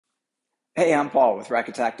Hey, I'm Paul with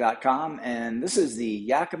rackattack.com, and this is the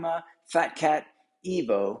Yakima FatCat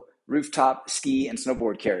Evo rooftop ski and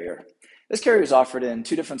snowboard carrier. This carrier is offered in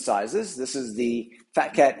two different sizes. This is the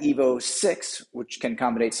FatCat Evo 6, which can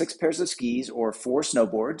accommodate 6 pairs of skis or 4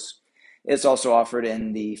 snowboards. It's also offered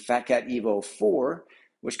in the FatCat Evo 4,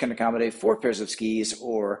 which can accommodate 4 pairs of skis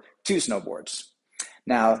or 2 snowboards.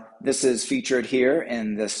 Now, this is featured here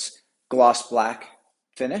in this gloss black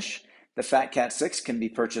finish. The FatCat 6 can be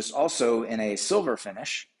purchased also in a silver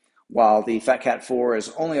finish, while the FatCat 4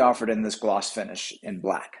 is only offered in this gloss finish in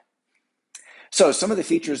black. So some of the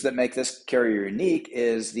features that make this carrier unique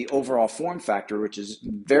is the overall form factor, which is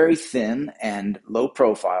very thin and low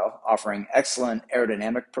profile, offering excellent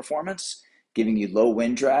aerodynamic performance, giving you low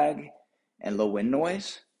wind drag and low wind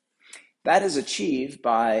noise. That is achieved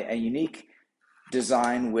by a unique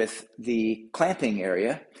design with the clamping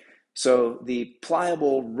area. So the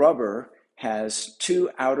pliable rubber has 2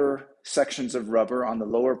 outer sections of rubber on the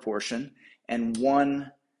lower portion and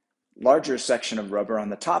 1 larger section of rubber on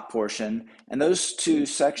the top portion. And those 2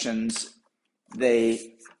 sections,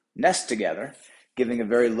 they nest together, giving a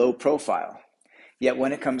very low profile. Yet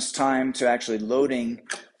when it comes time to actually loading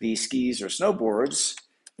the skis or snowboards,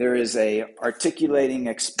 there is a articulating,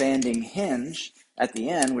 expanding hinge at the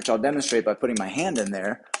end, which I'll demonstrate by putting my hand in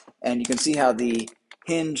there. And you can see how the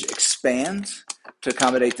hinge expands to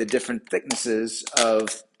accommodate the different thicknesses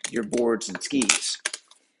of your boards and skis.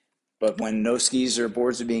 But when no skis or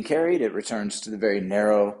boards are being carried, it returns to the very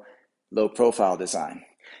narrow, low profile design.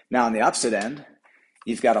 Now on the opposite end,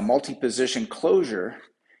 you've got a multi-position closure,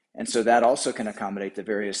 and so that also can accommodate the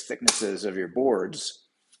various thicknesses of your boards,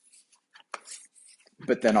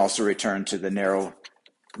 but then also return to the narrow,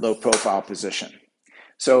 low profile position.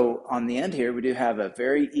 So on the end here, we do have a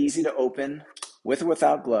very easy to open, with or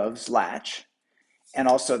without gloves, latch. And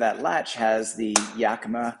also that latch has the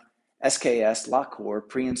Yakima SKS Lock Core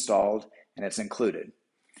pre-installed, and it's included.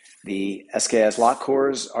 The SKS Lock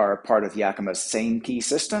Cores are part of Yakima's same key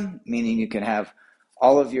system, meaning you can have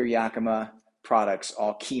all of your Yakima products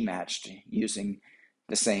all key matched using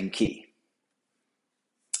the same key.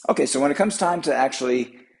 Okay, so when it comes time to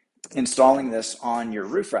actually installing this on your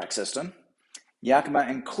roof rack system, Yakima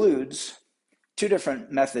includes 2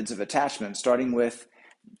 different methods of attachment, starting with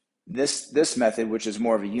this method, which is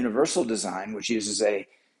more of a universal design, which uses a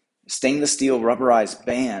stainless steel rubberized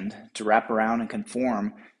band to wrap around and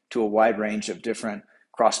conform to a wide range of different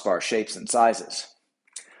crossbar shapes and sizes.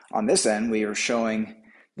 On this end, we are showing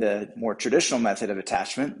the more traditional method of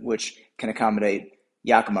attachment, which can accommodate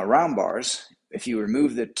Yakima round bars. If you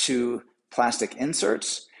remove the 2 plastic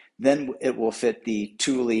inserts, then it will fit the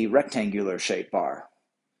Thule rectangular shape bar.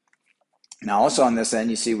 Now also on this end,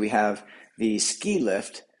 you see we have the ski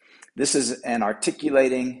lift. This is an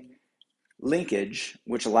articulating linkage,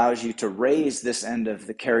 which allows you to raise this end of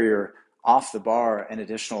the carrier off the bar an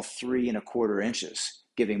additional 3 1/4 inches,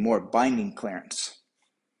 giving more binding clearance.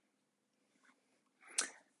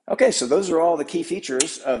 Okay, so those are all the key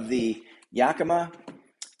features of the Yakima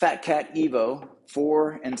FatCat Evo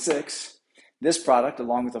 4 and 6. This product,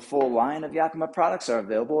 along with a full line of Yakima products, are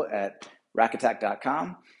available at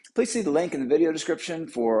rackattack.com. Please see the link in the video description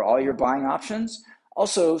for all your buying options.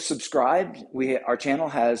 Also, subscribe. Our channel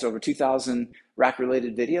has over 2,000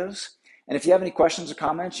 rack-related videos. And if you have any questions or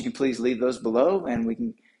comments, you can please leave those below, and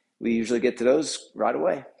we usually get to those right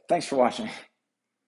away. Thanks for watching.